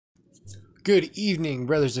Good evening,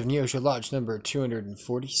 brothers of Neosha Lodge number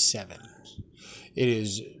 247. It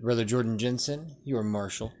is Brother Jordan Jensen, your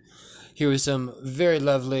marshal, here with some very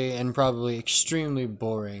lovely and probably extremely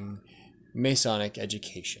boring Masonic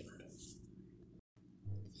education.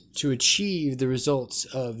 To achieve the results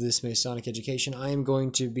of this Masonic education, I am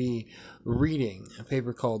going to be reading a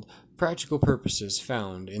paper called Practical Purposes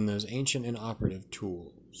Found in Those Ancient and Operative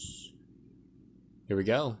Tools. Here we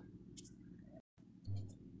go.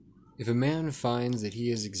 If a man finds that he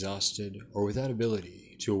is exhausted or without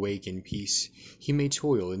ability to awake in peace, he may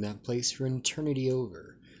toil in that place for an eternity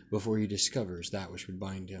over before he discovers that which would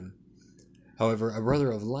bind him. However, a brother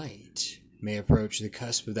of light may approach the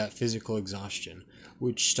cusp of that physical exhaustion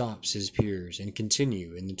which stops his peers and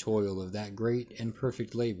continue in the toil of that great and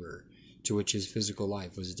perfect labor to which his physical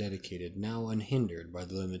life was dedicated, now unhindered by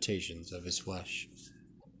the limitations of his flesh.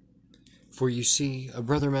 For you see, a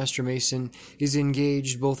brother Master Mason is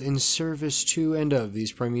engaged both in service to and of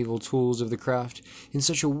these primeval tools of the craft in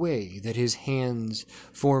such a way that his hands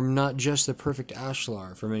form not just the perfect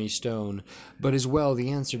ashlar from any stone, but as well the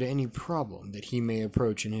answer to any problem that he may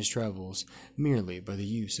approach in his travels merely by the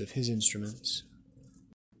use of his instruments.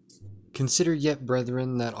 Consider yet,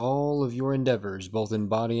 brethren, that all of your endeavors, both in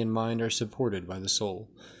body and mind, are supported by the soul.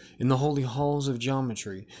 In the holy halls of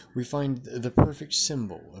geometry, we find the perfect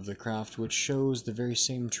symbol of the craft which shows the very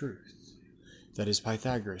same truth. That is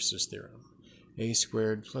Pythagoras' theorem, a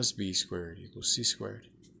squared plus b squared equals c squared.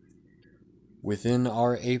 Within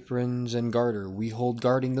our aprons and garter we hold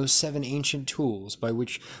guarding those 7 ancient tools by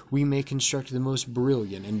which we may construct the most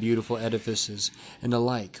brilliant and beautiful edifices, and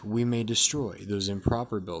alike we may destroy those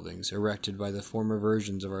improper buildings erected by the former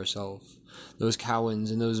versions of ourselves, those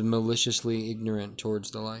cowens and those maliciously ignorant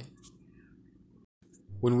towards the light.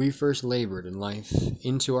 When we first labored in life,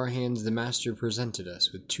 into our hands the Master presented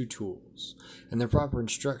us with 2 tools, and the proper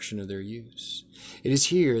instruction of their use. It is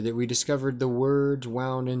here that we discovered the words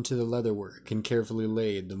wound into the leatherwork, and carefully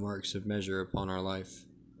laid the marks of measure upon our life.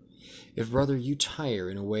 If, brother, you tire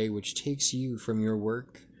in a way which takes you from your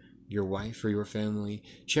work, your wife, or your family,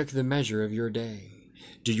 check the measure of your day.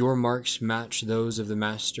 Do your marks match those of the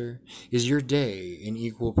Master? Is your day in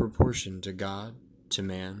equal proportion to God, to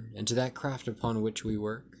man, and to that craft upon which we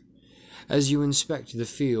work? As you inspect the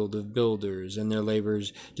field of builders and their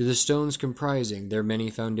labors, do the stones comprising their many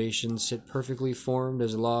foundations sit perfectly formed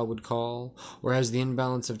as law would call, or has the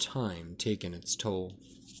imbalance of time taken its toll?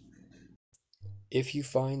 If you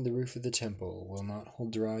find the roof of the temple will not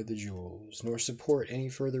hold dry the jewels, nor support any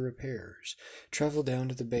further repairs, travel down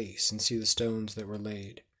to the base and see the stones that were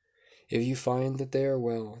laid. If you find that they are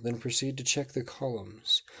well, then proceed to check the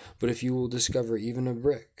columns. But if you will discover even a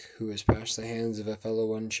brick who has passed the hands of a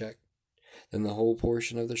fellow unchecked, then the whole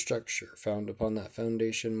portion of the structure found upon that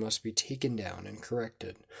foundation must be taken down and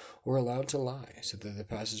corrected, or allowed to lie, so that the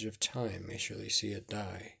passage of time may surely see it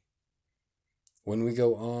die. When we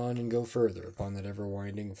go on and go further upon that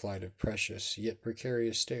ever-winding flight of precious yet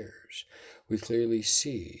precarious stairs, we clearly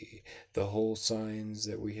see the whole signs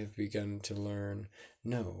that we have begun to learn,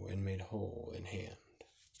 know, and made whole in hand.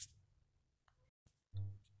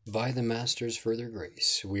 By the Master's further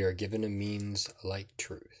grace, we are given a means like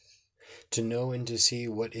truth, to know and to see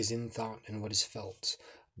what is in thought and what is felt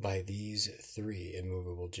by these 3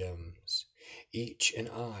 immovable gems, each an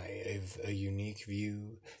eye of a unique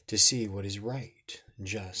view to see what is right,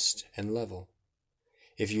 just, and level.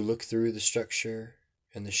 If you look through the structure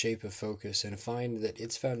and the shape of focus and find that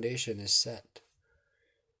its foundation is set,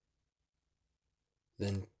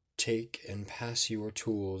 then take and pass your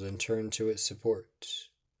tools and turn to its supports.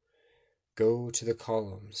 Go to the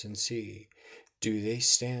columns and see, do they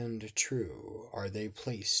stand true? Are they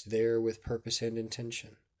placed there with purpose and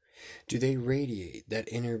intention? Do they radiate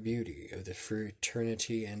that inner beauty of the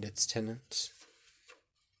fraternity and its tenets?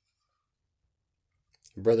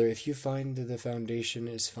 Brother, if you find that the foundation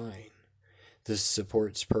is fine, the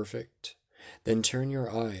supports perfect, then turn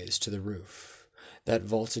your eyes to the roof, that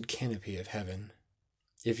vaulted canopy of heaven.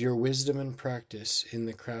 If your wisdom and practice in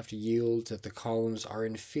the craft yield that the columns are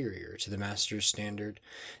inferior to the Master's standard,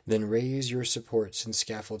 then raise your supports and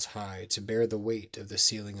scaffolds high to bear the weight of the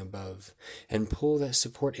ceiling above, and pull that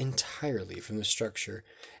support entirely from the structure,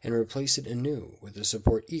 and replace it anew with a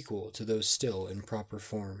support equal to those still in proper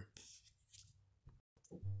form.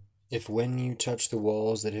 If when you touch the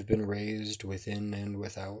walls that have been raised within and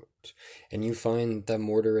without, and you find that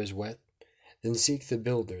mortar is wet, then seek the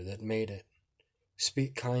builder that made it.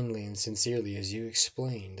 Speak kindly and sincerely as you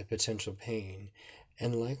explain the potential pain,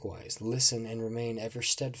 and likewise listen and remain ever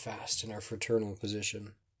steadfast in our fraternal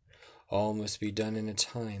position. All must be done in a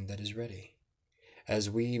time that is ready. As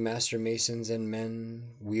we, master masons and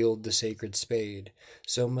men, wield the sacred spade,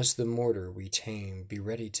 so must the mortar we tame be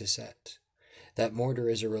ready to set. That mortar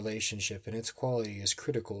is a relationship, and its quality is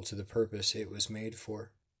critical to the purpose it was made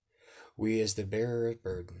for. We, as the bearer of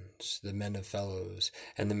burdens, the men of fellows,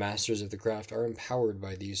 and the masters of the craft, are empowered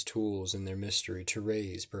by these tools and their mystery to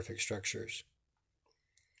raise perfect structures.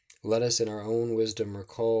 Let us in our own wisdom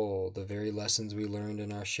recall the very lessons we learned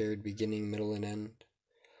in our shared beginning, middle, and end.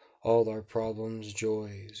 All our problems,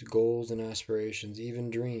 joys, goals, and aspirations,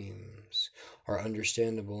 even dreams, are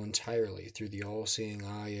understandable entirely through the all-seeing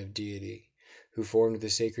eye of Deity, who formed the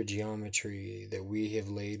sacred geometry that we have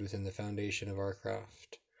laid within the foundation of our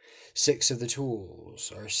craft. 6 of the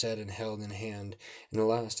tools are set and held in hand, and the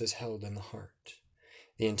last is held in the heart.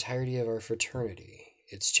 The entirety of our fraternity,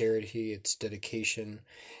 its charity, its dedication,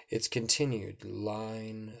 its continued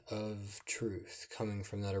line of truth coming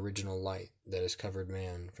from that original light that has covered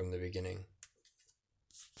man from the beginning.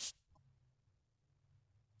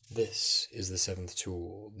 This is the 7th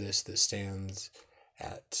tool, this that stands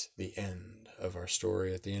at the end of our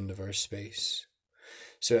story, at the end of our space.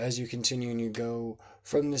 So as you continue and you go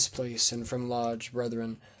from this place and from Lodge,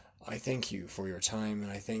 brethren, I thank you for your time,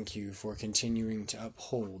 and I thank you for continuing to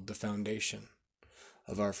uphold the foundation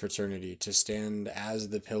of our fraternity, to stand as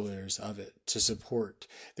the pillars of it, to support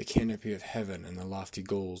the canopy of heaven and the lofty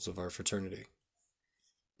goals of our fraternity.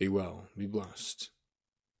 Be well, be blessed.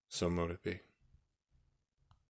 So mote it be.